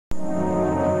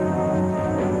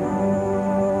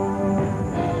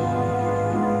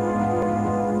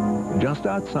Just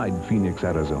outside Phoenix,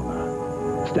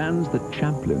 Arizona, stands the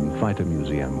Champlin Fighter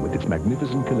Museum with its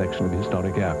magnificent collection of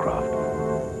historic aircraft.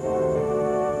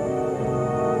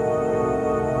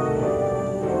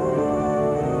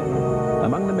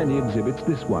 Among the many exhibits,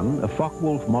 this one, a Focke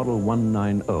Wulf Model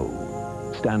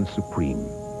 190, stands supreme.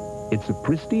 It's a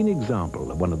pristine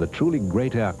example of one of the truly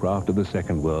great aircraft of the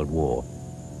Second World War.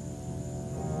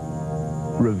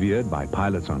 Revered by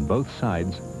pilots on both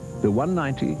sides, the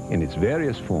 190, in its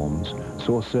various forms,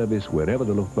 saw service wherever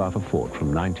the Luftwaffe fought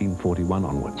from 1941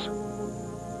 onwards.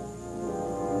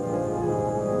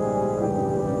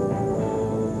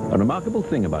 A remarkable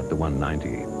thing about the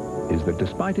 190 is that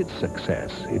despite its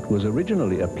success, it was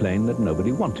originally a plane that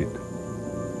nobody wanted.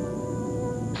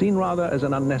 Seen rather as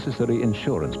an unnecessary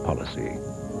insurance policy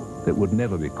that would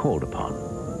never be called upon.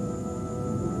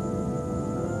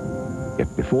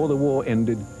 Yet before the war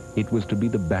ended, it was to be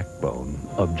the backbone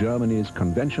of Germany's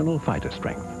conventional fighter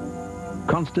strength,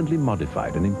 constantly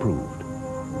modified and improved.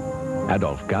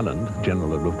 Adolf Galland,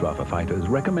 General of Luftwaffe fighters,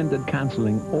 recommended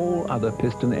cancelling all other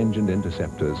piston-engined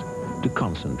interceptors to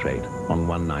concentrate on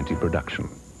 190 production.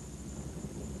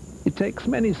 It takes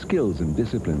many skills and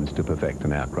disciplines to perfect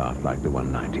an aircraft like the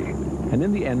 190, and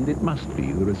in the end it must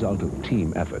be the result of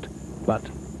team effort. But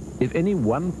if any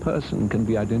one person can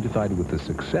be identified with the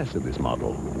success of this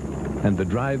model and the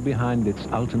drive behind its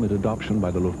ultimate adoption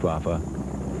by the Luftwaffe,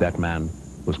 that man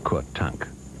was Kurt Tank.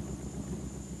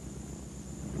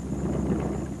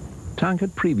 Tank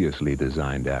had previously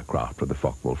designed aircraft for the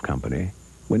Focke Wulf Company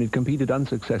when it competed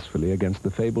unsuccessfully against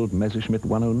the fabled Messerschmitt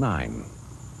 109.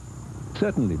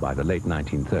 Certainly by the late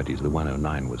 1930s, the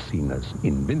 109 was seen as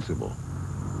invincible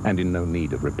and in no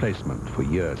need of replacement for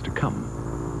years to come.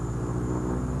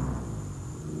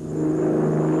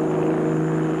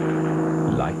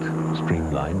 Light,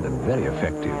 streamlined, and very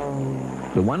effective,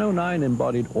 the 109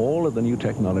 embodied all of the new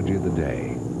technology of the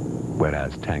day,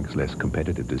 whereas Tank's less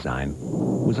competitive design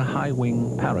was a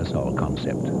high-wing parasol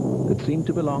concept that seemed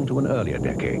to belong to an earlier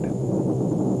decade.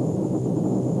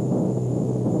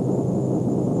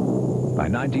 By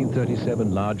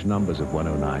 1937, large numbers of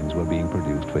 109s were being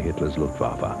produced for Hitler's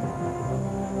Luftwaffe.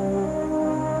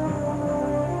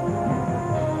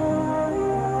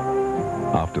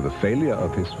 After the failure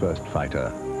of his first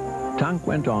fighter, Tank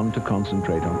went on to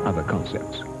concentrate on other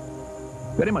concepts.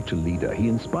 Very much a leader, he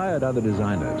inspired other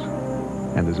designers,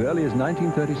 and as early as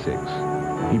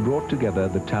 1936, he brought together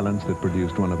the talents that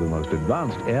produced one of the most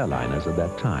advanced airliners of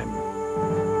that time.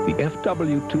 The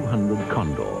FW-200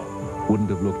 Condor wouldn't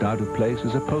have looked out of place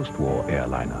as a post-war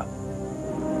airliner.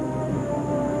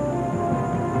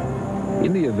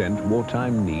 In the event,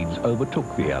 wartime needs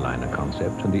overtook the airliner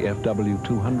concept, and the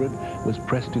FW-200 was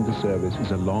pressed into service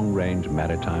as a long-range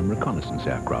maritime reconnaissance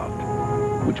aircraft,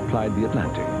 which plied the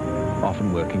Atlantic,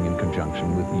 often working in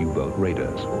conjunction with U-boat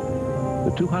raiders.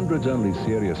 The 200's only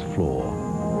serious flaw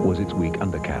was its weak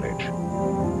undercarriage.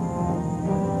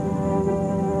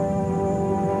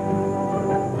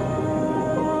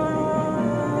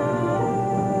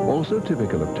 Also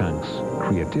typical of Tank's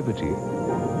creativity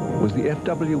was the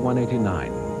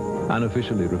FW-189,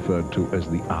 unofficially referred to as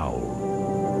the Owl.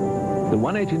 The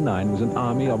 189 was an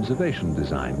Army observation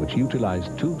design which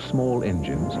utilized two small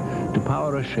engines to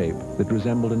power a shape that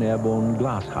resembled an airborne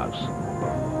glass house.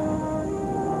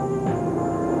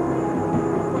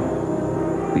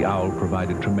 The Owl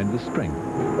provided tremendous strength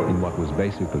in what was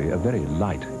basically a very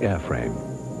light airframe.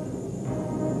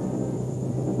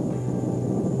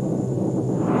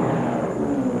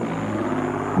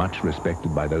 Much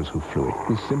respected by those who flew it,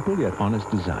 this simple yet honest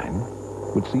design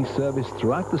would see service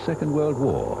throughout the Second World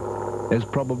War as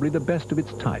probably the best of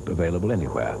its type available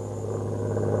anywhere.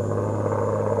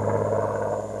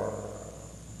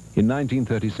 In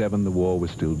 1937, the war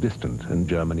was still distant and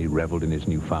Germany reveled in its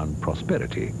newfound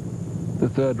prosperity. The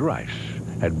Third Reich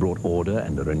had brought order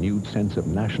and a renewed sense of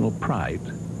national pride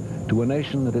to a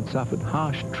nation that had suffered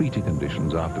harsh treaty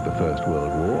conditions after the First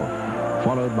World War,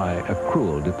 followed by a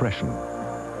cruel depression.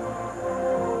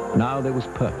 Now there was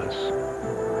purpose.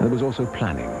 There was also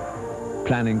planning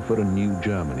for a new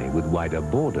Germany with wider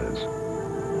borders,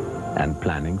 and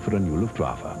planning for a new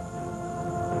Luftwaffe.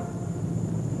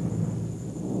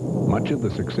 Much of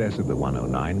the success of the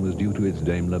 109 was due to its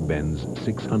Daimler-Benz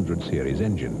 600 series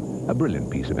engine, a brilliant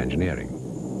piece of engineering.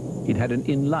 It had an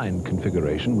inline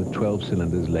configuration with 12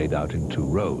 cylinders laid out in 2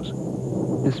 rows.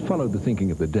 This followed the thinking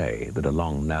of the day that a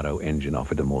long, narrow engine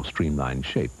offered a more streamlined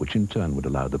shape, which in turn would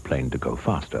allow the plane to go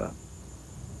faster.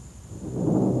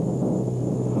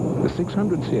 The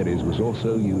 600 series was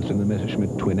also used in the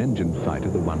Messerschmitt twin-engine fighter,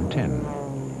 the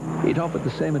 110. It offered the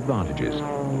same advantages: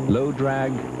 low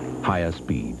drag, higher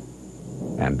speed.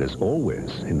 And as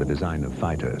always in the design of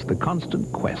fighters, the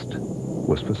constant quest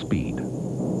was for speed.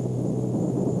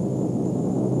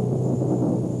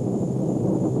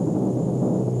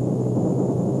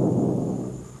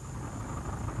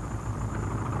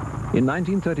 In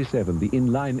 1937, the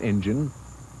inline engine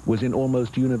was in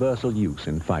almost universal use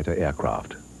in fighter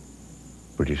aircraft.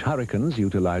 British Hurricanes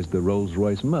utilized the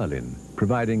Rolls-Royce Merlin,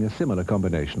 providing a similar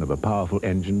combination of a powerful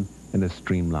engine and a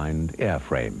streamlined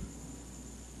airframe.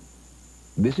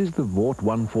 This is the Vought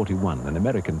 141, an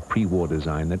American pre-war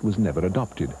design that was never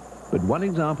adopted, but one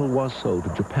example was sold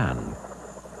to Japan.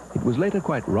 It was later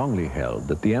quite wrongly held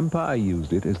that the Empire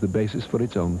used it as the basis for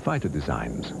its own fighter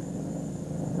designs.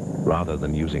 Rather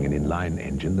than using an inline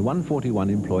engine, the 141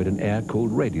 employed an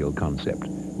air-cooled radial concept,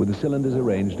 with the cylinders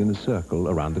arranged in a circle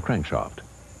around the crankshaft.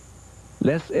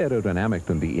 Less aerodynamic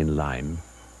than the inline,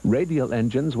 radial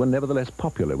engines were nevertheless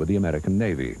popular with the American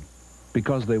Navy,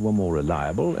 because they were more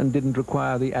reliable and didn't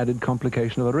require the added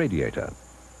complication of a radiator.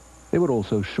 They were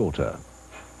also shorter,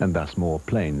 and thus more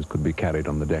planes could be carried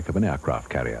on the deck of an aircraft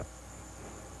carrier.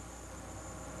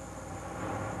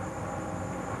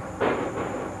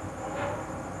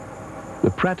 The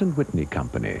Pratt & Whitney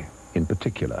Company, in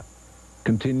particular,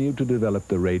 continued to develop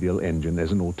the radial engine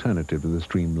as an alternative to the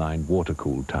streamlined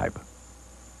water-cooled type.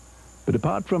 But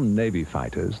apart from Navy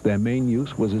fighters, their main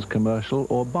use was as commercial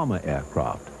or bomber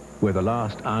aircraft, where the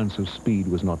last ounce of speed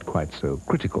was not quite so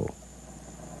critical.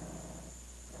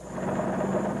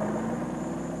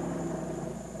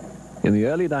 In the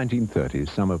early 1930s,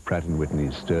 some of Pratt &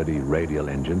 Whitney's sturdy radial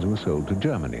engines were sold to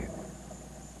Germany,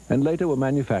 and later were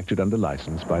manufactured under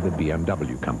license by the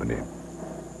BMW company.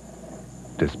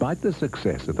 Despite the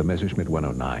success of the Messerschmitt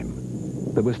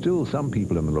 109, there were still some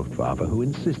people in the Luftwaffe who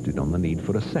insisted on the need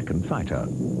for a second fighter.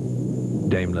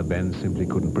 Daimler-Benz simply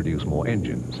couldn't produce more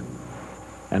engines.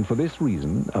 And for this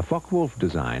reason, a Focke Wulf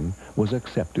design was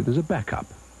accepted as a backup,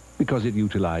 because it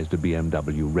utilized a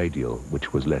BMW radial,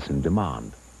 which was less in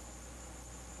demand.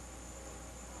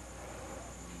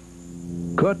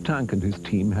 Kurt Tank and his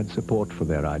team had support for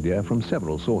their idea from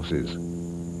several sources.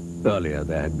 Earlier,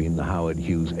 there had been the Howard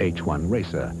Hughes H-1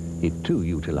 Racer. It too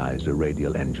utilized a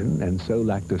radial engine and so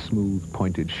lacked a smooth,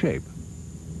 pointed shape.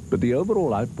 But the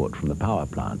overall output from the power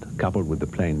plant, coupled with the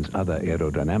plane's other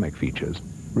aerodynamic features,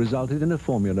 resulted in a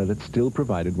formula that still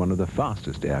provided one of the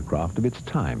fastest aircraft of its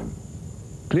time.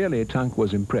 Clearly, Tank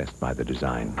was impressed by the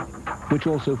design, which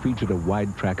also featured a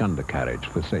wide-track undercarriage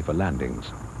for safer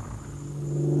landings.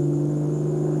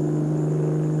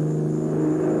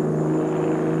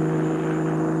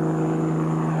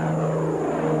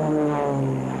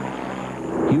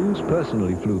 Hughes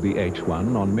personally flew the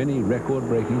H-1 on many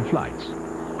record-breaking flights,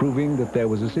 proving that there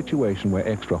was a situation where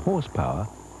extra horsepower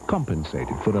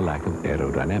compensated for the lack of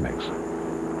aerodynamics.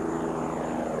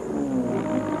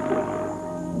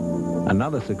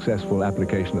 Another successful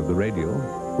application of the radial,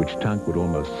 which Tank would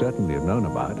almost certainly have known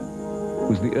about,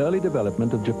 was the early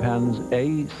development of Japan's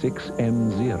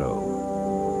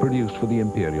A6M0, produced for the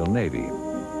Imperial Navy.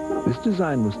 This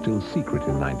design was still secret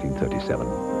in 1937.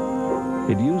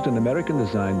 It used an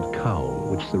American-designed cowl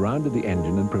which surrounded the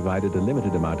engine and provided a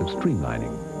limited amount of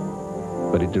streamlining.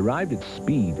 But it derived its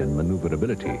speed and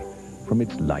maneuverability from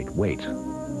its light weight.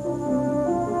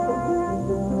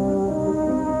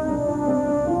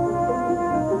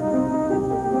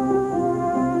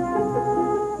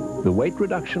 The weight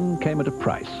reduction came at a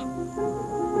price,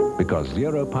 because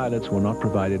Zero pilots were not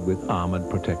provided with armored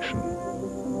protection.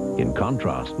 In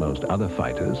contrast, most other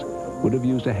fighters would have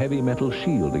used a heavy metal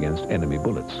shield against enemy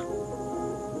bullets.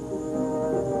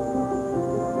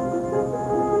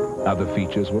 Other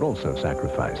features were also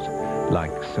sacrificed,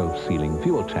 like self-sealing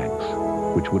fuel tanks,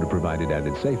 which would have provided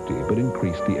added safety but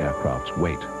increased the aircraft's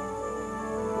weight.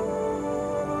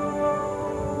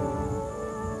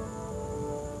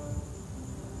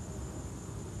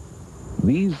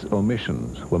 These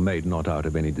omissions were made not out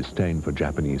of any disdain for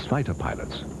Japanese fighter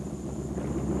pilots.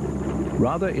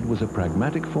 Rather, it was a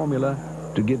pragmatic formula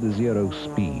to give the Zero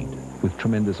speed with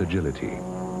tremendous agility.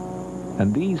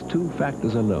 And these two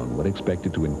factors alone were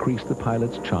expected to increase the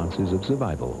pilot's chances of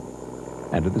survival,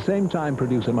 and at the same time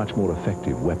produce a much more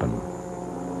effective weapon.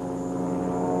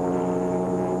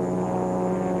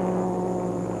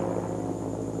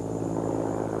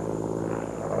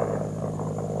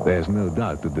 There's no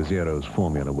doubt that the Zero's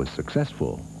formula was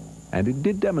successful, and it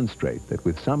did demonstrate that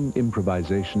with some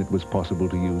improvisation it was possible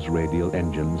to use radial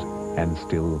engines and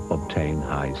still obtain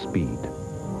high speed.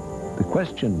 The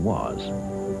question was,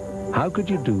 how could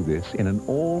you do this in an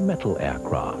all-metal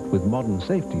aircraft with modern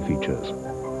safety features?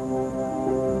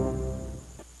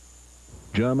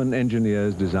 German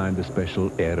engineers designed a special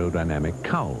aerodynamic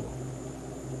cowl.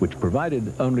 which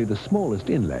provided only the smallest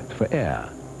inlet for air,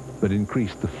 but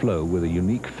increased the flow with a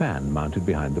unique fan mounted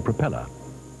behind the propeller.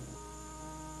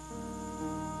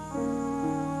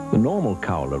 The normal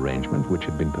cowl arrangement, which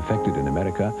had been perfected in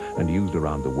America and used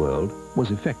around the world,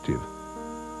 was effective,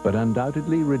 but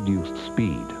undoubtedly reduced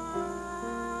speed.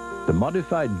 The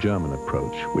modified German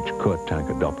approach, which Kurt Tank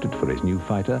adopted for his new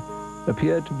fighter,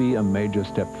 appeared to be a major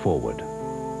step forward,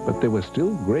 but there were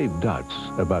still grave doubts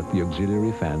about the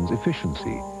auxiliary fan's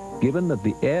efficiency, given that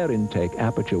the air intake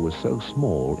aperture was so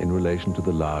small in relation to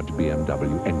the large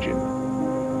BMW engine.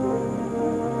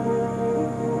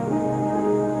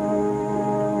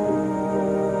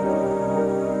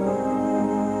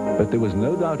 But there was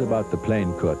no doubt about the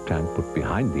plane Kurt Tank put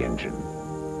behind the engine.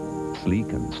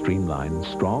 Sleek and streamlined,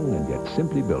 strong and yet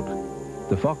simply built,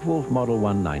 the Focke Wulf Model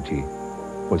 190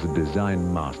 was a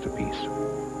design masterpiece.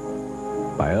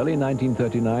 By early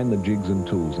 1939, the jigs and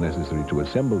tools necessary to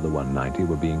assemble the 190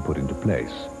 were being put into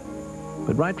place.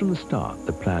 But right from the start,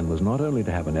 the plan was not only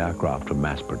to have an aircraft for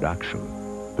mass production,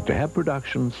 but to have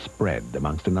production spread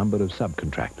amongst a number of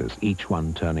subcontractors, each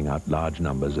one turning out large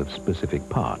numbers of specific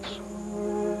parts.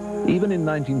 Even in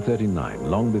 1939,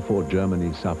 long before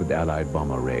Germany suffered Allied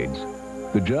bomber raids,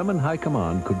 the German High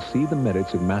Command could see the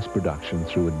merits of mass production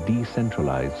through a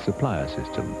decentralized supplier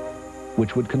system,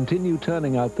 which would continue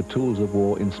turning out the tools of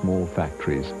war in small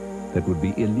factories that would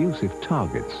be elusive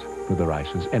targets for the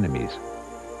Reich's enemies.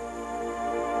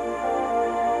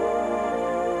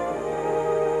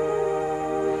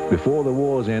 Before the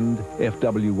war's end,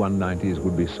 FW-190s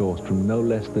would be sourced from no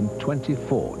less than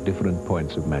 24 different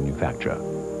points of manufacture.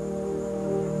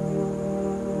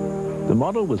 The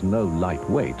model was no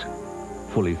lightweight.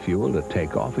 Fully fueled at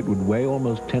takeoff, it would weigh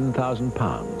almost 10,000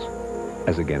 pounds,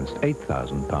 as against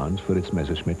 8,000 pounds for its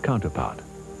Messerschmitt counterpart.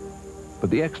 But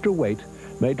the extra weight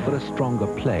made for a stronger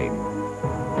plane.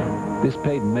 This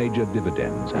paid major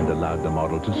dividends and allowed the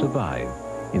model to survive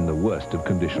in the worst of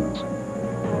conditions.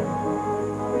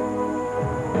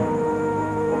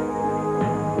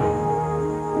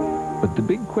 But the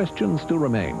big question still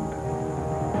remained.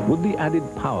 Would the added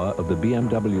power of the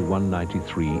BMW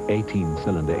 193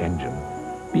 18-cylinder engine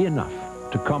be enough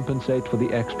to compensate for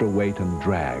the extra weight and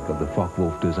drag of the Focke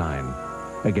Wulf design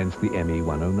against the ME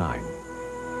 109?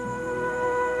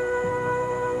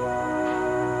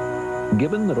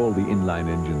 Given that all the inline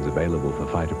engines available for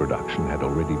fighter production had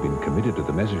already been committed to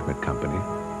the Messerschmitt Company,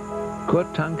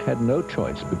 Kurt Tank had no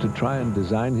choice but to try and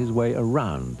design his way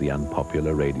around the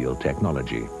unpopular radial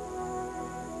technology.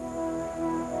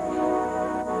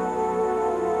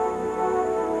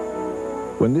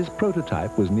 When this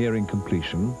prototype was nearing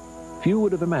completion, few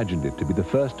would have imagined it to be the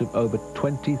first of over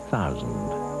 20,000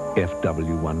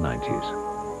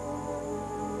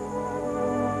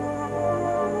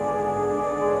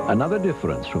 FW-190s. Another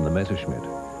difference from the Messerschmitt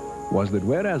was that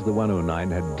whereas the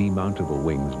 109 had demountable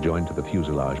wings joined to the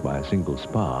fuselage by a single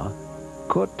spar,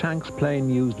 Kurt Tank's plane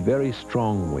used very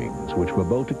strong wings which were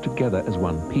bolted together as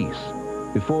one piece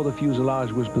before the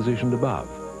fuselage was positioned above.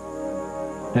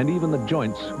 And even the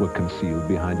joints were concealed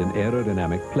behind an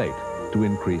aerodynamic plate to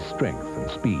increase strength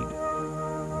and speed.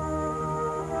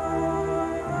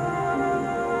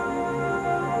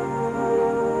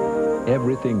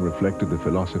 Everything reflected the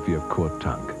philosophy of Kurt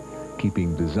Tank,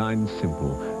 keeping design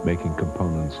simple, making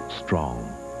components strong,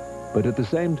 but at the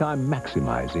same time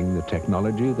maximizing the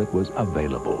technology that was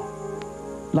available,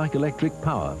 like electric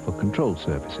power for control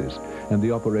surfaces and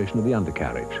the operation of the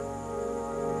undercarriage.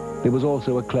 There was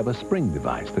also a clever spring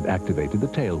device that activated the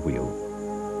tail wheel.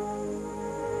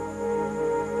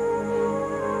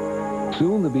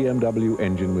 Soon the BMW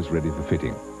engine was ready for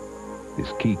fitting.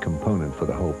 This key component for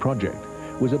the whole project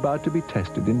was about to be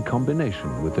tested in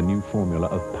combination with the new formula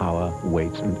of power,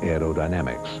 weight, and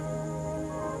aerodynamics.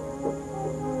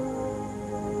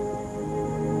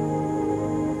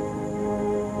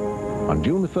 On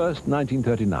June 1st,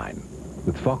 1939,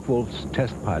 with Focke Wulf's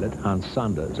test pilot Hans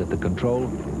Sanders at the control,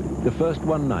 the first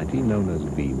 190, known as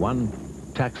V1,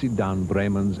 taxied down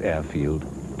Bremen's airfield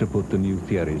to put the new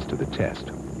theories to the test.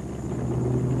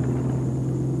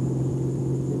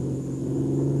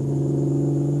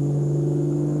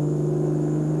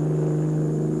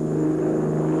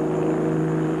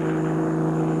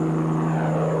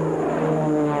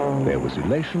 There was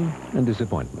elation and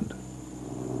disappointment.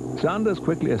 Sanders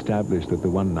quickly established that the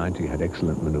 190 had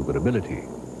excellent maneuverability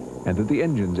and that the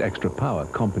engine's extra power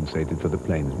compensated for the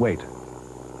plane's weight.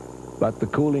 But the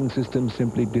cooling system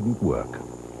simply didn't work.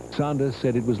 Sanders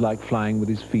said it was like flying with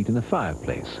his feet in a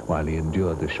fireplace while he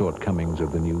endured the shortcomings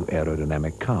of the new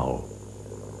aerodynamic cowl.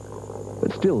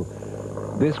 But still,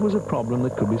 this was a problem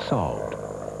that could be solved.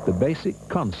 The basic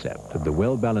concept of the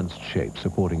well-balanced shape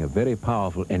supporting a very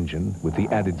powerful engine with the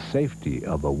added safety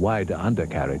of a wider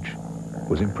undercarriage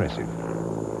was impressive.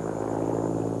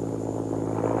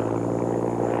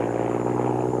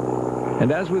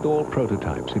 And as with all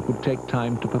prototypes, it would take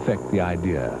time to perfect the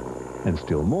idea, and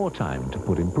still more time to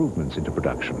put improvements into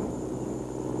production.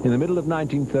 In the middle of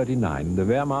 1939, the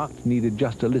Wehrmacht needed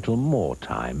just a little more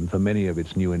time for many of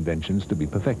its new inventions to be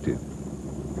perfected.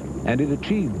 And it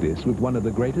achieved this with one of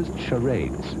the greatest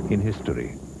charades in history.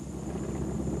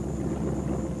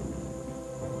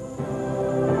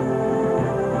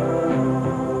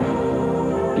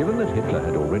 Given that Hitler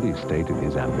had already stated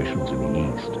his ambitions in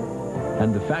the East,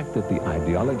 and the fact that the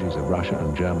ideologies of Russia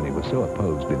and Germany were so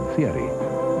opposed in theory,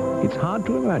 it's hard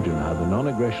to imagine how the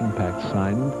non-aggression pact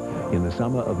signed in the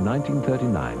summer of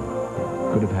 1939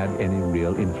 could have had any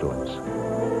real influence.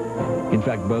 In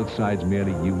fact, both sides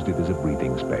merely used it as a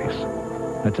breathing space,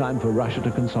 a time for Russia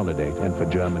to consolidate and for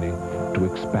Germany to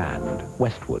expand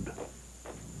westward.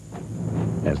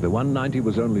 As the 190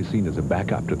 was only seen as a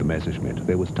backup to the Messerschmitt,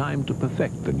 there was time to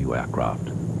perfect the new aircraft.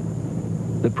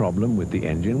 The problem with the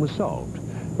engine was solved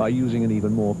by using an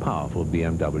even more powerful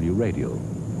BMW radial.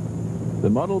 The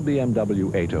model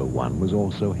BMW 801 was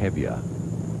also heavier,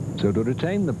 so to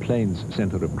retain the plane's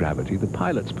center of gravity, the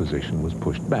pilot's position was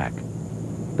pushed back,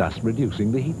 thus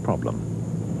reducing the heat problem.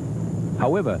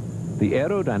 However, the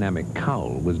aerodynamic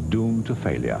cowl was doomed to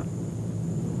failure.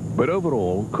 But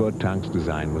overall, Kurt Tank's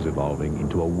design was evolving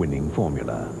into a winning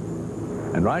formula.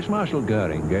 And Reich Marshal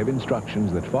Goering gave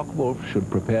instructions that Focke Wulf should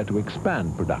prepare to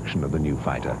expand production of the new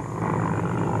fighter.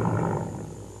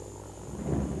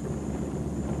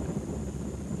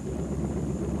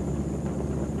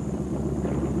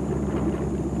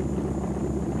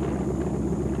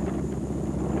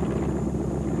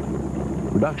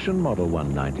 Production Model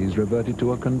 190s reverted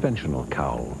to a conventional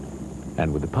cowl,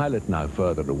 and with the pilot now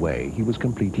further away, he was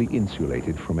completely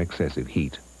insulated from excessive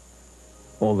heat,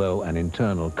 although an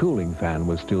internal cooling fan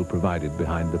was still provided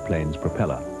behind the plane's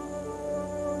propeller.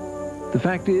 The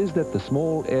fact is that the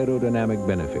small aerodynamic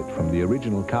benefit from the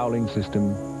original cowling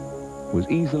system was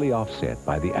easily offset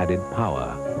by the added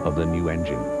power of the new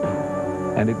engine,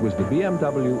 and it was the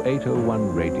BMW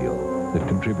 801 radial that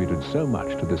contributed so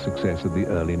much to the success of the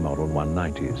early Model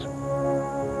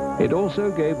 190s. It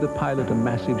also gave the pilot a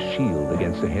massive shield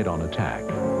against a head-on attack,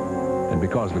 and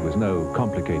because there was no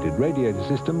complicated radiator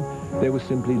system, there was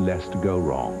simply less to go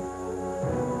wrong.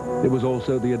 There was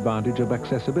also the advantage of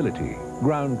accessibility.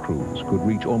 Ground crews could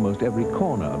reach almost every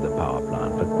corner of the power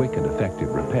plant for quick and effective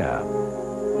repair.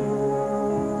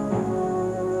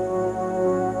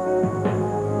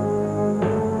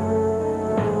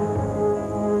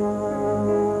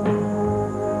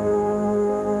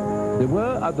 There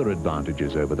were other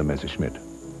advantages over the Messerschmitt.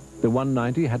 The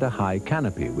 190 had a high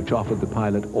canopy, which offered the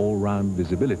pilot all-round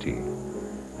visibility.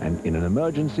 And in an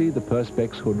emergency, the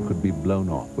Perspex hood could be blown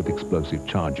off with explosive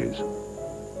charges.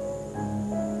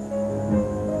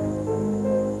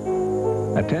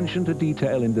 Attention to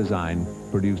detail in design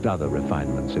produced other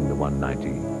refinements in the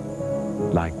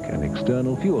 190, like an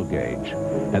external fuel gauge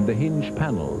and the hinge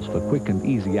panels for quick and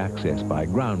easy access by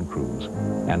ground crews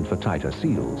and for tighter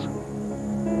seals.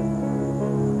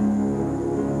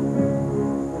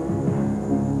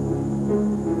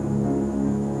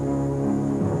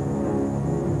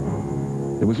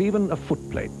 There was even a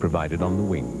footplate provided on the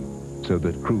wing, so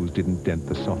that crews didn't dent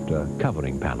the softer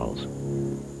covering panels.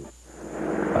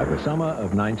 By the summer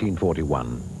of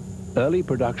 1941, early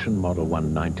production Model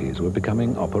 190s were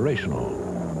becoming operational,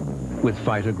 with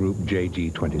fighter group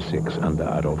JG-26 under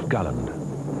Adolf Galland.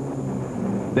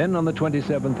 Then on the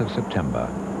 27th of September,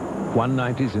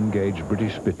 190s engaged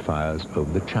British Spitfires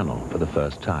over the Channel for the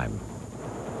first time.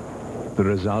 The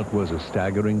result was a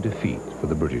staggering defeat for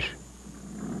the British.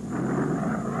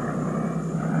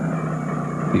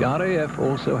 The RAF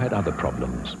also had other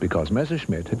problems, because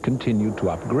Messerschmitt had continued to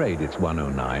upgrade its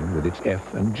 109 with its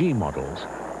F and G models.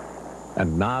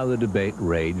 And now the debate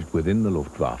raged within the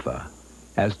Luftwaffe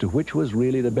as to which was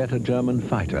really the better German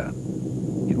fighter.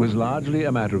 It was largely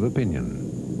a matter of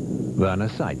opinion. Werner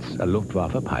Seitz, a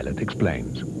Luftwaffe pilot,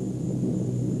 explains.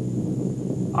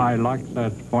 I liked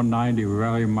that 190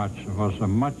 very much. It was a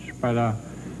much better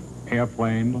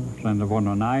airplane than the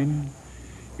 109.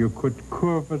 You could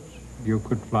curve it. You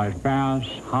could fly fast,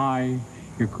 high.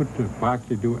 You could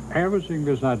practically do everything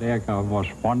with that aircraft. Was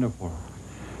wonderful.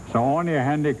 So only a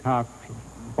handicap,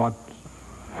 what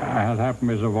had happened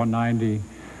with the 190,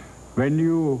 when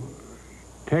you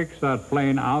take that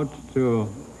plane out to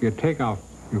your takeoff,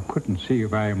 you couldn't see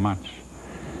very much.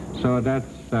 So that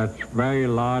very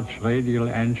large radial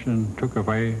engine took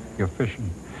away your vision.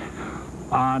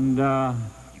 And,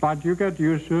 but you get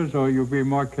used to it, so you be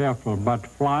more careful. But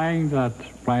flying that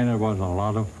plane, it was a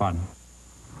lot of fun.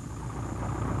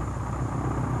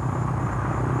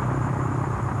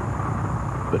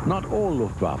 But not all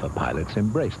Luftwaffe pilots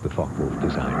embraced the Focke Wulf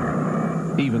design.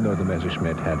 Even though the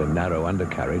Messerschmitt had a narrow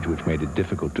undercarriage which made it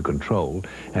difficult to control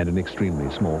and an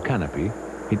extremely small canopy,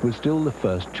 it was still the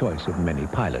first choice of many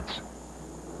pilots,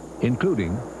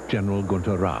 including General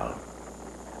Gunther Rahl.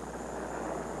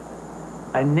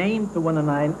 I named the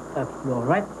 109 a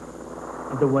Florette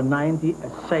and the 190 a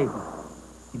Sabre.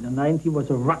 The 90 was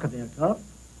a rocket aircraft,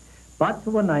 but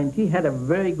the 190 had a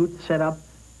very good setup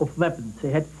of weapons.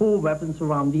 They had 4 weapons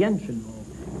around the engine, or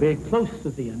very close to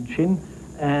the engine,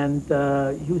 and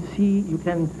you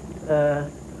can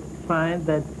find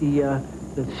that the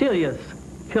serious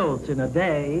kills in a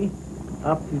day,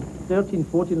 up to 13,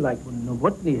 14, like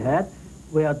Novotny had,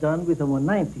 were done with a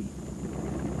 190.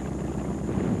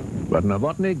 But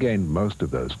Novotny gained most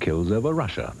of those kills over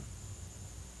Russia.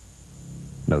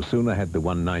 No sooner had the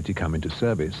 190 come into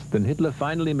service than Hitler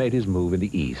finally made his move in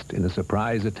the east in a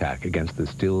surprise attack against the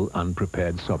still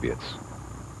unprepared Soviets.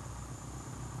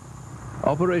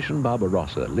 Operation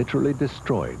Barbarossa literally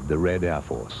destroyed the Red Air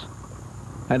Force.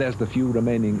 And as the few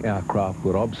remaining aircraft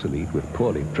were obsolete with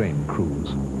poorly trained crews,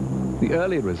 the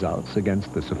early results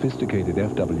against the sophisticated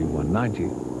FW-190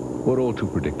 were all too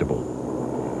predictable.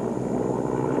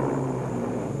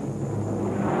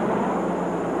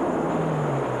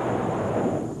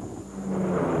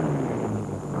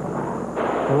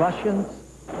 The Russians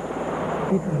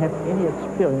didn't have any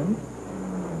experience.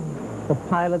 The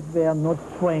pilots were not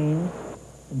trained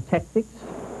in tactics.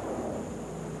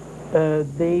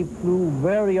 They flew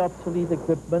very obsolete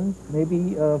equipment,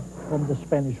 maybe from the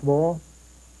Spanish War.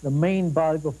 The main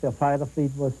bulk of their fighter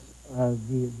fleet was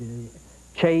the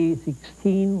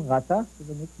J-16 Rata, is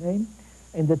the nickname,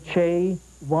 and the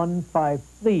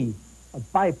J-153, a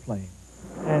biplane.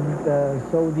 And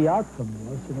so the outcome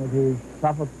was, they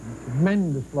suffered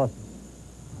tremendous losses.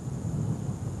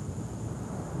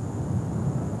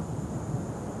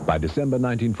 By December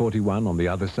 1941, on the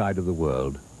other side of the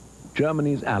world,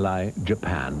 Germany's ally,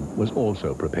 Japan, was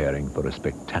also preparing for a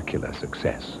spectacular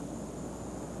success.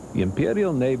 The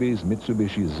Imperial Navy's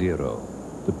Mitsubishi Zero,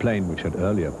 the plane which had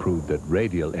earlier proved that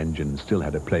radial engines still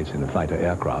had a place in a fighter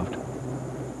aircraft,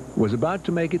 was about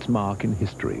to make its mark in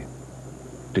history.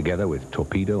 Together with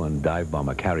torpedo and dive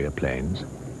bomber carrier planes,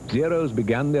 Zeros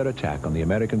began their attack on the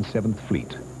American 7th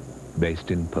Fleet,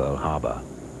 based in Pearl Harbor.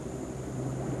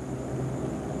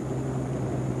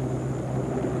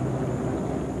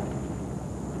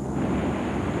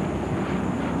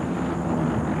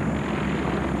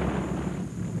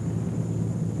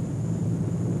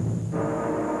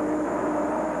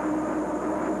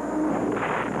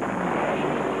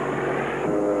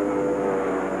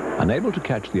 Unable to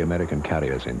catch the American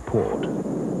carriers in port,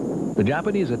 the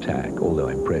Japanese attack, although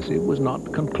impressive, was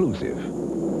not conclusive.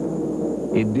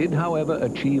 It did, however,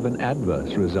 achieve an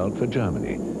adverse result for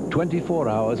Germany. 24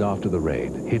 hours after the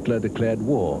raid, Hitler declared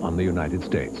war on the United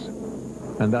States,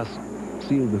 and thus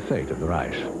sealed the fate of the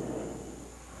Reich.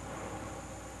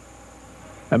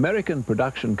 American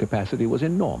production capacity was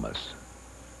enormous.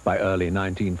 By early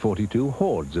 1942,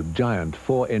 hordes of giant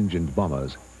 4-engined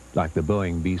bombers, like the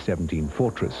Boeing B-17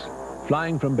 Fortress,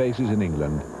 flying from bases in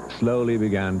England, slowly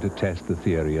began to test the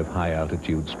theory of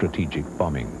high-altitude strategic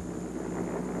bombing.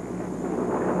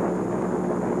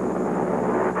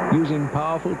 Using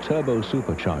powerful turbo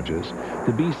superchargers,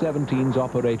 the B-17s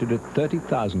operated at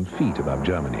 30,000 feet above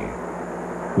Germany,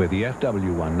 where the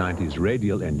FW-190's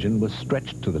radial engine was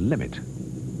stretched to the limit.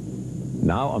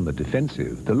 Now on the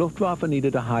defensive, the Luftwaffe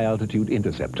needed a high-altitude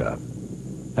interceptor,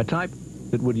 a type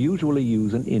that would usually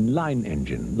use an inline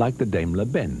engine like the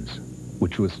Daimler-Benz,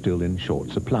 which was still in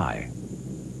short supply.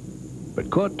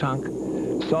 But Kurt Tank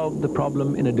solved the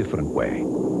problem in a different way.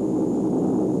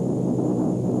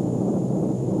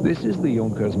 This is the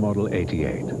Junkers Model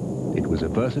 88. It was a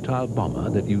versatile bomber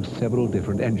that used several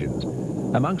different engines,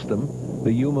 amongst them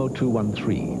the Umo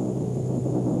 213.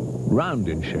 Round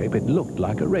in shape, it looked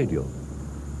like a radial,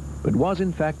 but was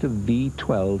in fact a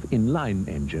V12 inline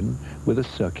engine with a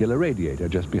circular radiator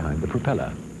just behind the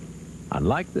propeller.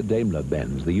 Unlike the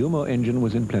Daimler-Benz, the Umo engine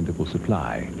was in plentiful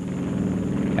supply.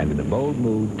 And in a bold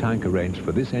move, Tank arranged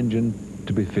for this engine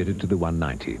to be fitted to the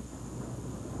 190.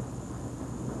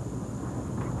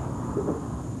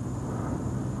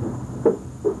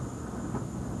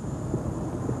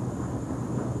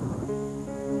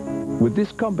 With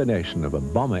this combination of a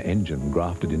bomber engine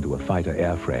grafted into a fighter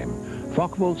airframe,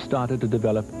 Focke Wulf started to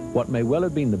develop what may well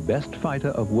have been the best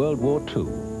fighter of World War II.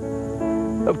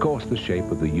 Of course, the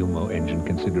shape of the UMO engine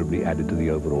considerably added to the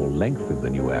overall length of the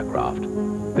new aircraft,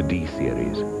 the D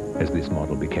series, as this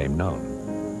model became known.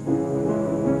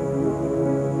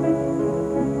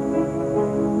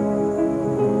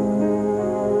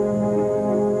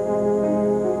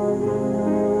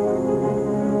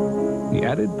 The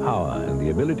added power and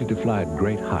the ability to fly at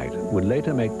great height would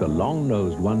later make the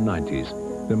long-nosed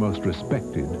 190s the most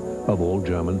respected of all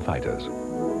German fighters.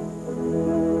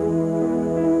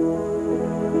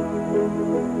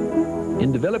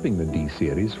 In developing the D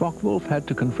series, Focke Wulf had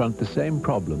to confront the same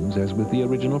problems as with the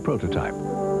original prototype.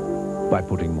 By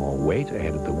putting more weight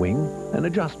ahead of the wing, an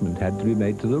adjustment had to be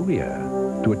made to the rear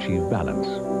to achieve balance.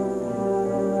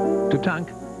 To Tank,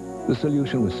 the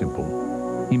solution was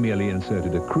simple. He merely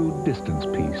inserted a crude distance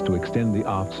piece to extend the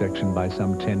aft section by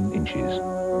some 10 inches.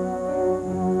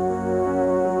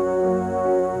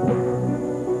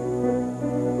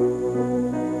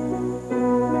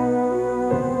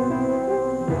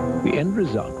 The end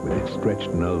result, with its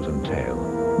stretched nose and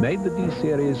tail, made the D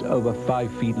series over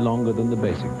 5 feet longer than the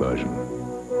basic version.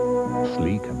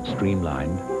 Sleek and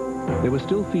streamlined, there were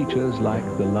still features like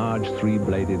the large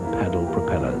 3-bladed paddle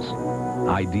propellers,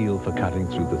 ideal for cutting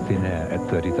through the thin air at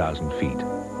 30,000 feet.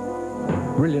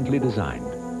 Brilliantly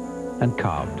designed and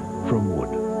carved from wood.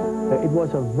 It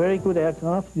was a very good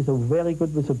aircraft with a very good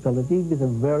visibility, with a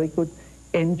very good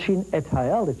engine at high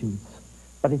altitudes,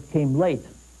 but it came late.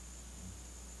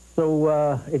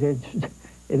 So it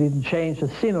didn't change the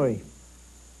scenery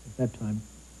at that time.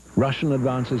 Russian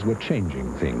advances were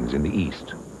changing things in the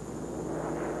east.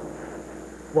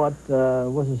 What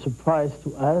was a surprise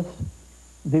to us,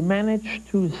 they managed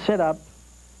to set up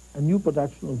a new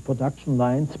production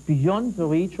lines beyond the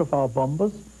reach of our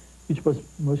bombers, which was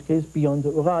in most cases beyond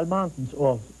the Ural Mountains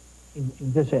or in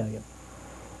this area.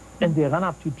 And they ran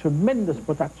up to tremendous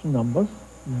production numbers.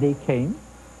 They came.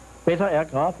 Better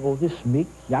aircraft, all this MiG,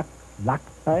 Yak, Lak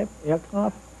type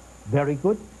aircraft, very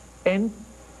good, and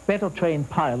better trained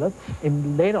pilots.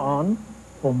 And later on,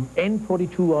 from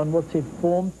N42 onwards, they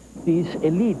formed these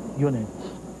elite units,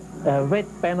 Red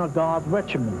Banner Guard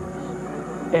regiments.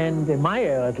 And in my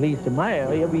area, at least in my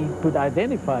area, we could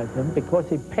identify them because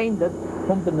they painted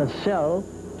from the nacelle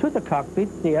to the cockpit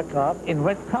the aircraft in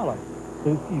red color.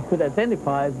 So you could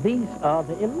identify these are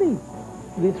the elite.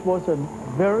 This was a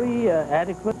very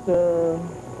adequate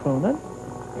component.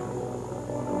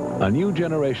 A new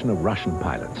generation of Russian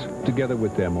pilots, together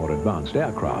with their more advanced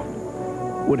aircraft,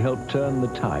 would help turn the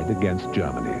tide against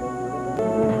Germany.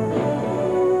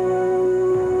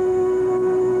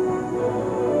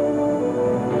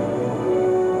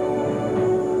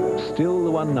 Still,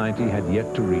 the 190 had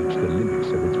yet to reach the limits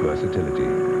of its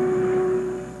versatility.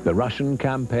 The Russian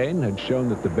campaign had shown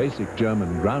that the basic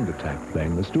German ground attack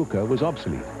plane, the Stuka, was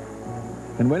obsolete.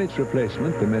 And when its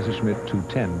replacement, the Messerschmitt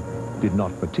 210, did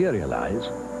not materialize,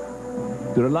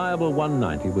 the reliable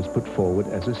 190 was put forward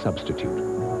as a substitute.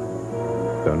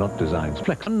 Though not designed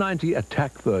flex, 190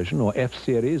 attack version, or F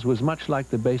series, was much like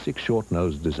the basic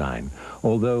short-nosed design,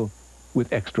 although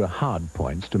with extra hard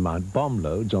points to mount bomb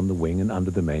loads on the wing and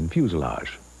under the main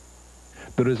fuselage.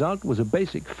 The result was a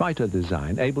basic fighter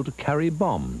design able to carry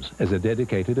bombs as a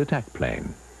dedicated attack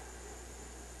plane.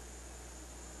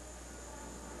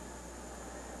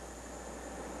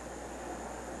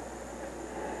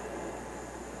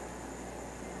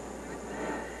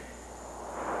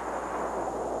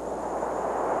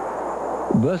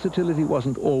 Versatility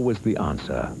wasn't always the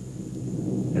answer.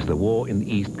 As the war in the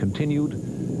East continued,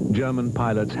 German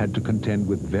pilots had to contend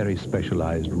with very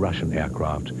specialized Russian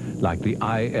aircraft like the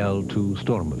IL-2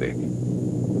 Sturmovik,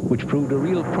 which proved a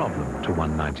real problem to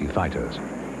 190 fighters.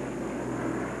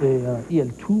 The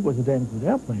IL-2 was a damn good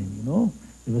airplane, you know.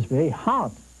 It was very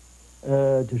hard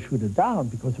to shoot it down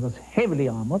because it was heavily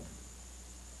armored,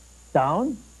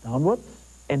 downwards,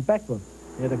 and backwards.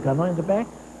 They had a gunner in the back,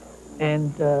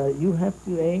 and you have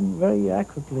to aim very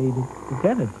accurately to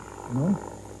get it, you know.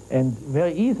 And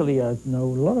very easily, I know a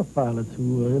lot of pilots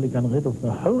who really got rid of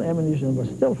the whole ammunition and were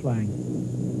still flying.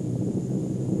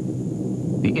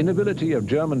 The inability of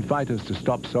German fighters to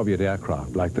stop Soviet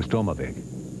aircraft like the Sturmovik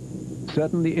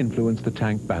certainly influenced the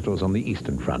tank battles on the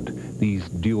Eastern Front. These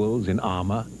duels in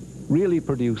armor really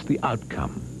produced the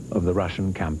outcome of the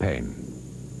Russian campaign.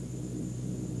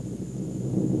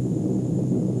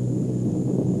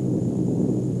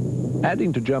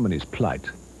 Adding to Germany's plight,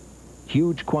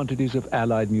 huge quantities of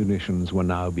Allied munitions were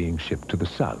now being shipped to the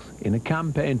south in a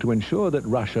campaign to ensure that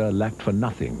Russia lacked for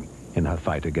nothing in her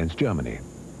fight against Germany.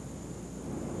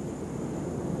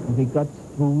 We got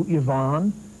through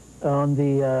Iran on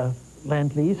the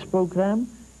Land-Lease program,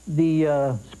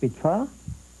 the Spitfire,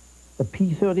 the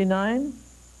P-39,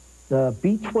 the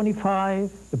B-25,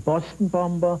 the Boston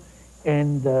bomber,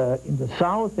 and in the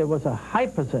south there was a high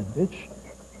percentage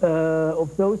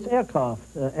of those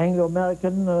aircraft,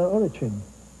 Anglo-American origin.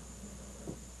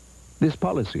 This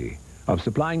policy of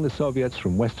supplying the Soviets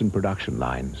from Western production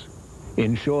lines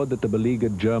ensured that the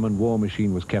beleaguered German war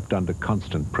machine was kept under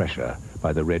constant pressure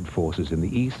by the Red forces in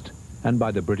the east and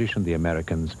by the British and the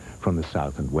Americans from the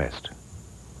south and west.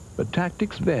 But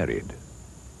tactics varied.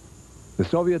 The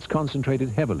Soviets concentrated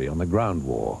heavily on the ground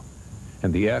war,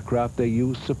 and the aircraft they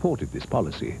used supported this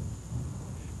policy.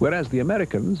 Whereas the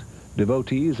Americans,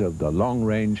 devotees of the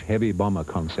long-range heavy bomber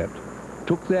concept,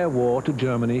 took their war to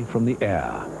Germany from the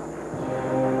air.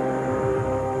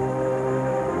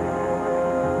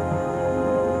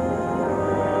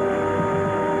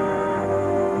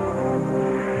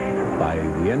 By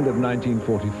the end of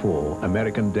 1944,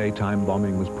 American daytime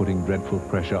bombing was putting dreadful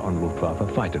pressure on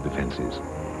Luftwaffe fighter defenses.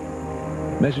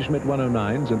 Messerschmitt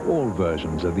 109s and all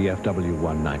versions of the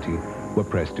FW-190 were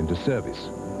pressed into service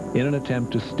in an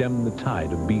attempt to stem the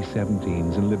tide of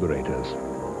B-17s and Liberators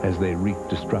as they wreaked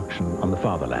destruction on the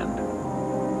fatherland.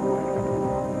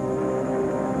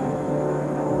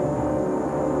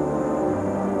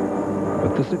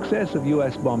 But the success of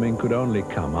US bombing could only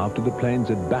come after the planes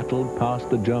had battled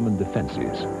past the German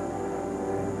defenses.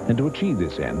 And to achieve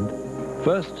this end,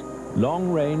 first,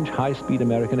 long-range, high-speed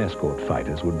American escort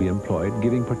fighters would be employed,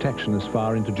 giving protection as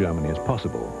far into Germany as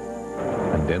possible.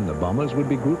 And then the bombers would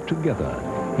be grouped together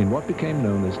in what became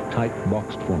known as tight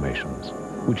boxed formations,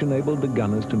 which enabled the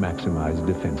gunners to maximize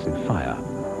defensive fire.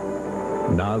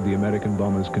 Now the American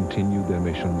bombers continued their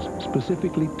missions,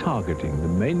 specifically targeting the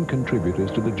main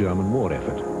contributors to the German war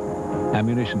effort: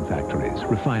 ammunition factories,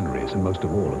 refineries, and most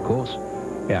of all, of course,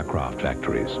 aircraft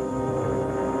factories.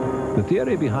 The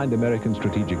theory behind American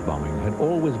strategic bombing had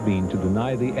always been to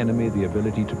deny the enemy the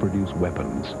ability to produce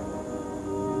weapons.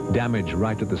 Damage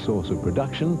right at the source of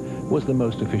production was the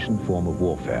most efficient form of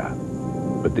warfare.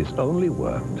 But this only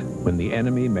worked when the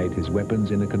enemy made his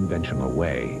weapons in a conventional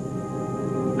way.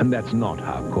 And that's not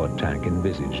how Kurt Tank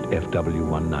envisaged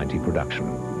FW-190 production.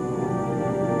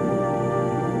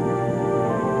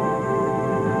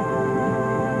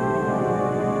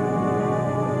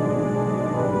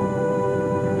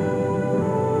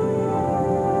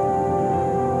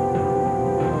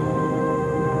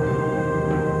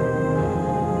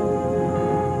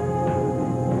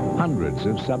 Hundreds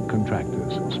of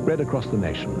subcontractors spread across the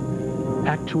nation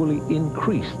actually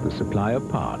increased the supply of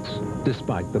parts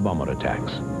despite the bomber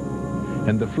attacks.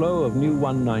 And the flow of new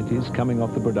 190s coming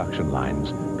off the production lines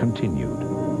continued,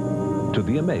 to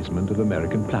the amazement of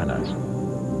American planners.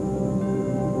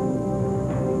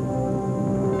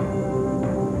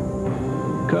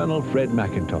 Colonel Fred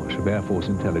McIntosh of Air Force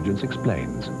Intelligence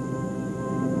explains.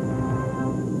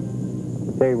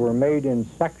 They were made in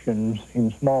sections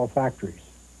in small factories,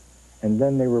 and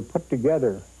then they were put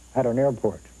together at an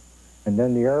airport. And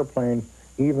then the airplane,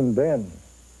 even then,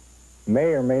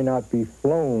 may or may not be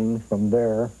flown from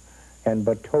there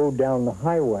but towed down the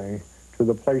highway to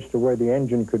the place to where the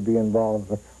engine could be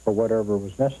involved or whatever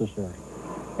was necessary.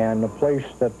 And a place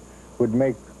that would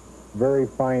make very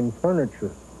fine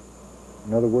furniture,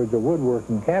 in other words, a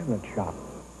woodworking cabinet shop,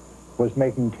 was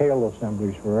making tail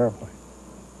assemblies for airplanes.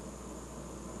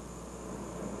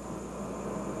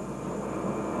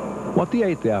 What the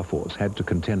 8th Air Force had to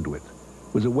contend with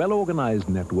was a well-organized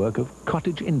network of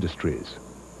cottage industries,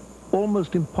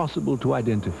 almost impossible to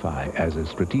identify as a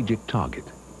strategic target.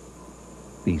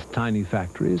 These tiny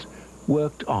factories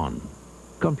worked on,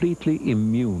 completely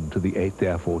immune to the 8th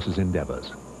Air Force's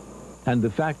endeavors. And the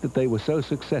fact that they were so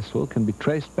successful can be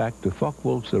traced back to Focke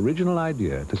Wulf's original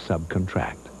idea to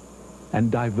subcontract and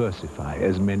diversify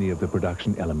as many of the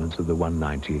production elements of the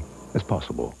 190 as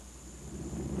possible.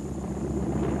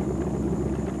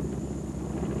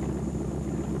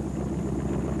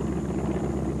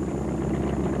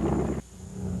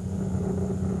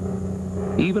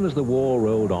 Even as the war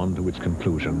rolled on to its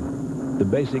conclusion, the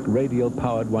basic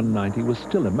radial-powered 190 was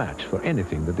still a match for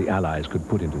anything that the Allies could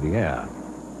put into the air.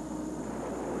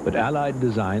 But Allied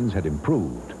designs had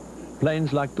improved.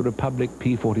 Planes like the Republic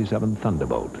P-47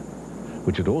 Thunderbolt,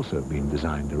 which had also been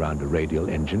designed around a radial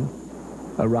engine,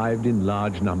 arrived in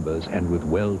large numbers and with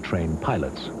well-trained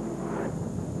pilots.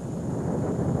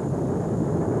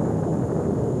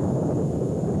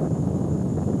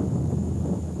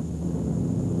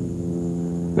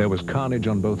 There was carnage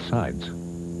on both sides,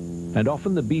 and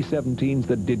often the B-17s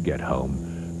that did get home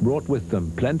brought with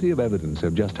them plenty of evidence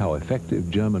of just how effective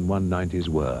German 190s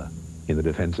were in the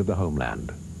defense of the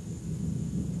homeland.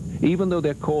 Even though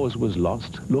their cause was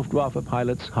lost, Luftwaffe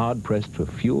pilots, hard-pressed for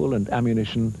fuel and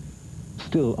ammunition,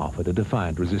 still offered a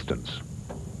defiant resistance.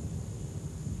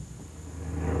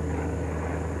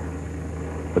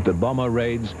 But the bomber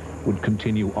raids would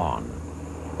continue on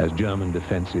as German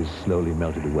defenses slowly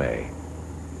melted away.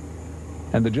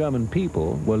 And the German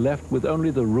people were left with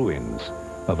only the ruins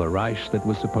of a Reich that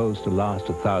was supposed to last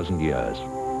 1,000 years.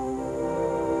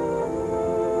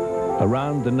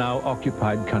 Around the now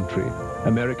occupied country,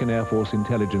 American Air Force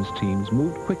intelligence teams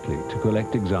moved quickly to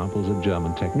collect examples of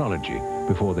German technology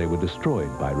before they were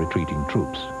destroyed by retreating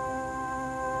troops.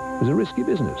 It was a risky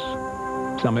business.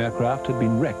 Some aircraft had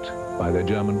been wrecked by their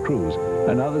German crews,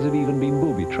 and others had even been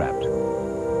booby-trapped.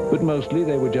 But mostly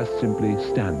they were just simply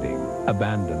standing,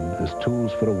 abandoned as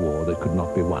tools for a war that could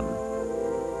not be won.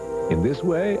 In this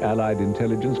way, Allied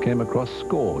intelligence came across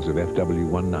scores of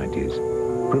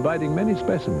FW-190s, providing many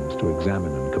specimens to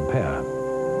examine and compare.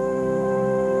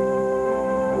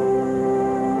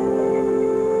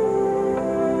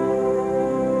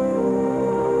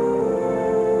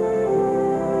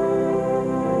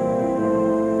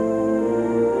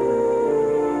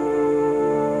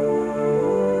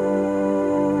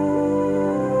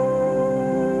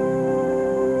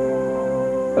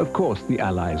 Of course, the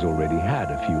Allies already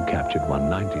had a few captured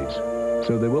 190s,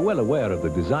 so they were well aware of the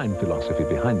design philosophy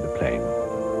behind the plane.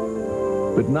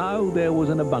 But now there was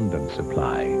an abundant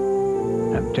supply,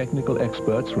 and technical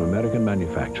experts from American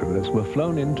manufacturers were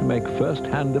flown in to make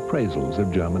first-hand appraisals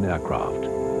of German aircraft.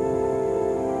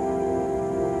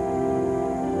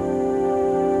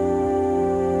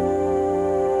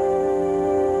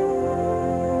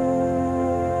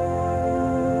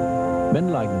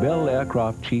 Men like Bell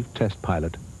Aircraft Chief Test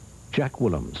Pilot Jack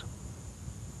Willems.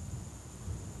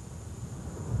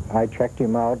 I checked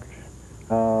him out,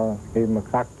 gave him a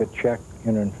cockpit check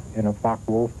in a Focke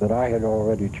Wulf that I had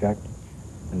already checked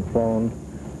and flown,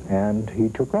 and he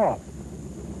took off.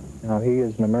 Now, he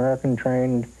is an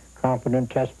American-trained, competent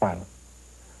test pilot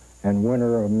and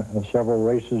winner of several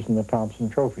races in the Thompson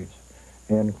Trophies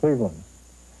in Cleveland.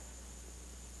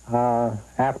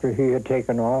 After he had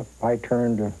taken off, I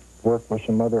turned to work with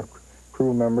some other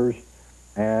crew members,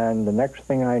 and the next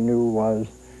thing I knew was,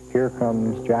 here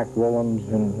comes Jack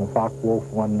Willems in the Focke Wulf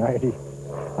 190,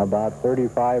 about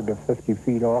 35 to 50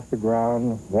 feet off the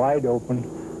ground, wide open,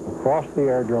 across the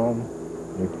airdrome.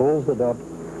 He pulls it up,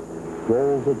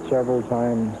 rolls it several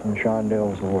times, and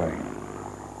chandelles away.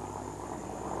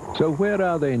 So where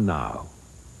are they now?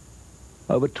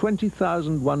 Over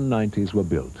 20,000 190s were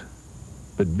built,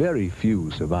 but very few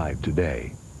survive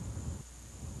today.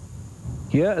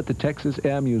 Here at the Texas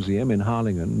Air Museum in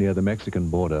Harlingen, near the Mexican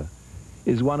border,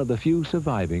 is one of the few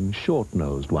surviving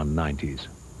short-nosed 190s.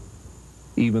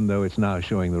 Even though it's now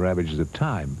showing the ravages of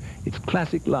time, its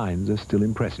classic lines are still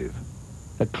impressive.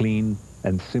 A clean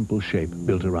and simple shape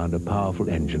built around a powerful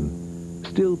engine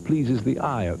still pleases the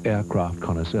eye of aircraft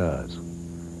connoisseurs.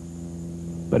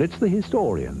 But it's the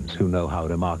historians who know how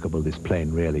remarkable this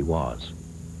plane really was,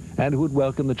 and who would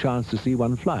welcome the chance to see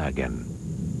one fly again.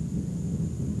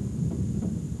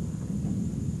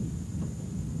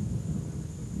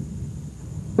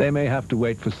 They may have to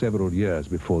wait for several years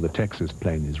before the Texas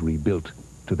plane is rebuilt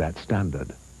to that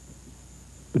standard.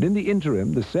 But in the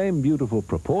interim, the same beautiful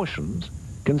proportions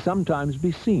can sometimes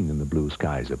be seen in the blue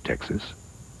skies of Texas,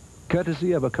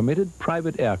 courtesy of a committed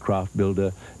private aircraft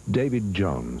builder, David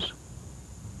Jones,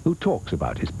 who talks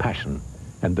about his passion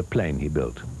and the plane he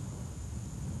built.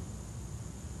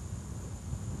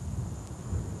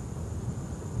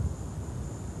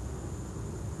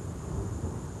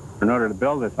 In order to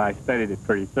build this, I studied it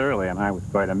pretty thoroughly, and I was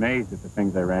quite amazed at the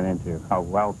things I ran into, how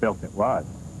well built it was.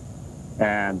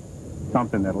 And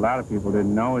something that a lot of people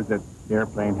didn't know is that the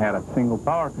airplane had a single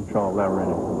power control lever in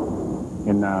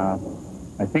it.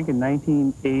 I think in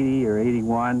 1980 or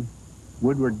 81,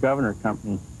 Woodward Governor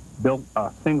Company built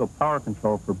a single power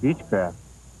control for Beechcraft.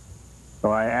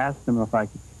 So I asked them if I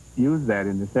could use that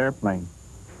in this airplane.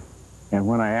 And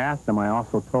when I asked them, I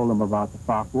also told them about the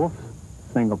Focke Wulf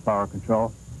single power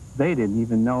control. They didn't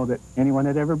even know that anyone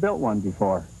had ever built one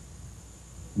before.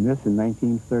 And this in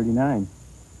 1939.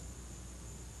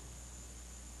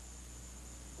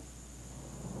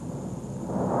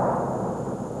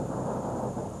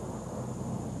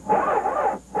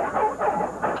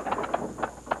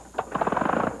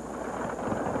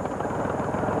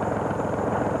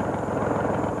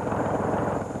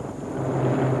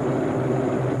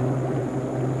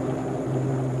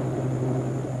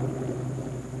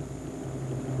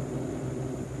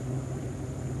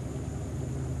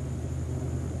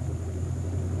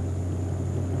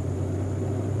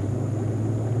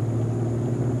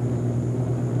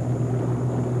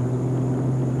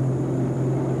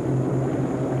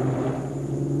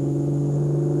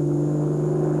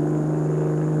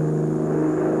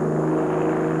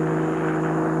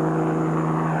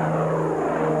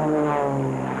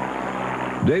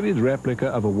 David's replica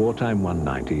of a wartime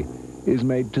 190 is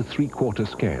made to 3/4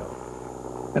 scale.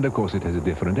 And of course it has a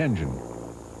different engine.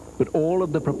 But all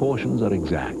of the proportions are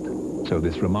exact, so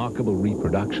this remarkable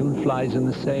reproduction flies in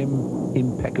the same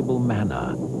impeccable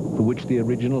manner for which the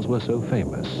originals were so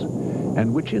famous,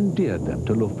 and which endeared them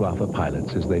to Luftwaffe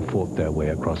pilots as they fought their way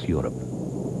across Europe.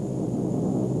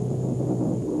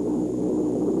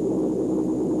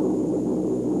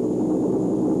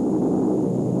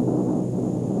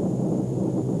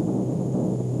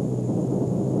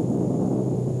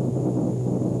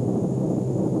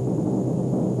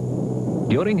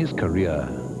 During his career,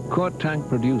 Kurt Tank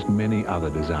produced many other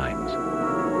designs,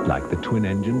 like the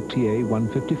twin-engine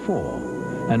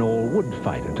TA-154, an all-wood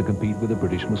fighter to compete with the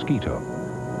British Mosquito.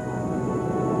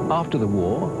 After the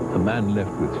war, a man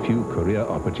left with few career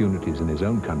opportunities in his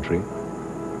own country,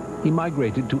 he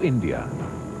migrated to India,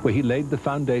 where he laid the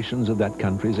foundations of that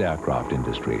country's aircraft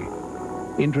industry,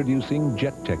 introducing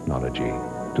jet technology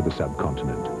to the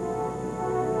subcontinent.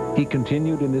 He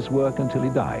continued in this work until he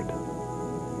died.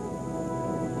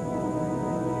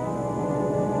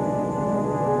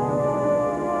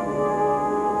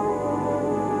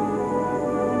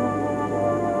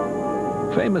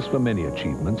 Famous for many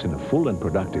achievements in a full and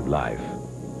productive life,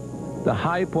 the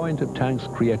high point of Tank's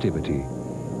creativity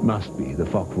must be the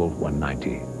Focke Wulf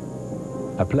 190,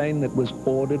 a plane that was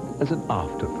ordered as an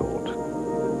afterthought,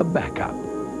 a backup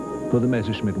for the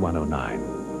Messerschmitt 109.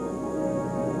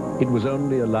 It was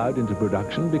only allowed into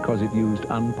production because it used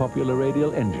unpopular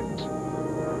radial engines.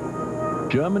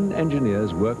 German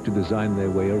engineers worked to design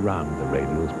their way around the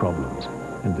radial's problems,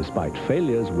 and despite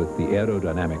failures with the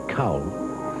aerodynamic cowl,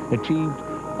 achieved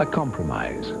a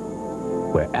compromise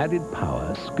where added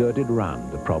power skirted round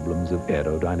the problems of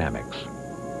aerodynamics.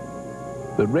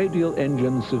 The radial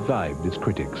engine survived its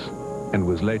critics and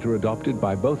was later adopted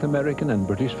by both American and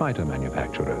British fighter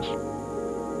manufacturers.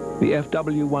 The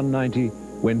FW-190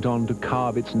 went on to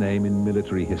carve its name in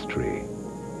military history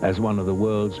as one of the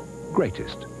world's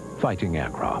greatest fighting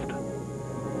aircraft.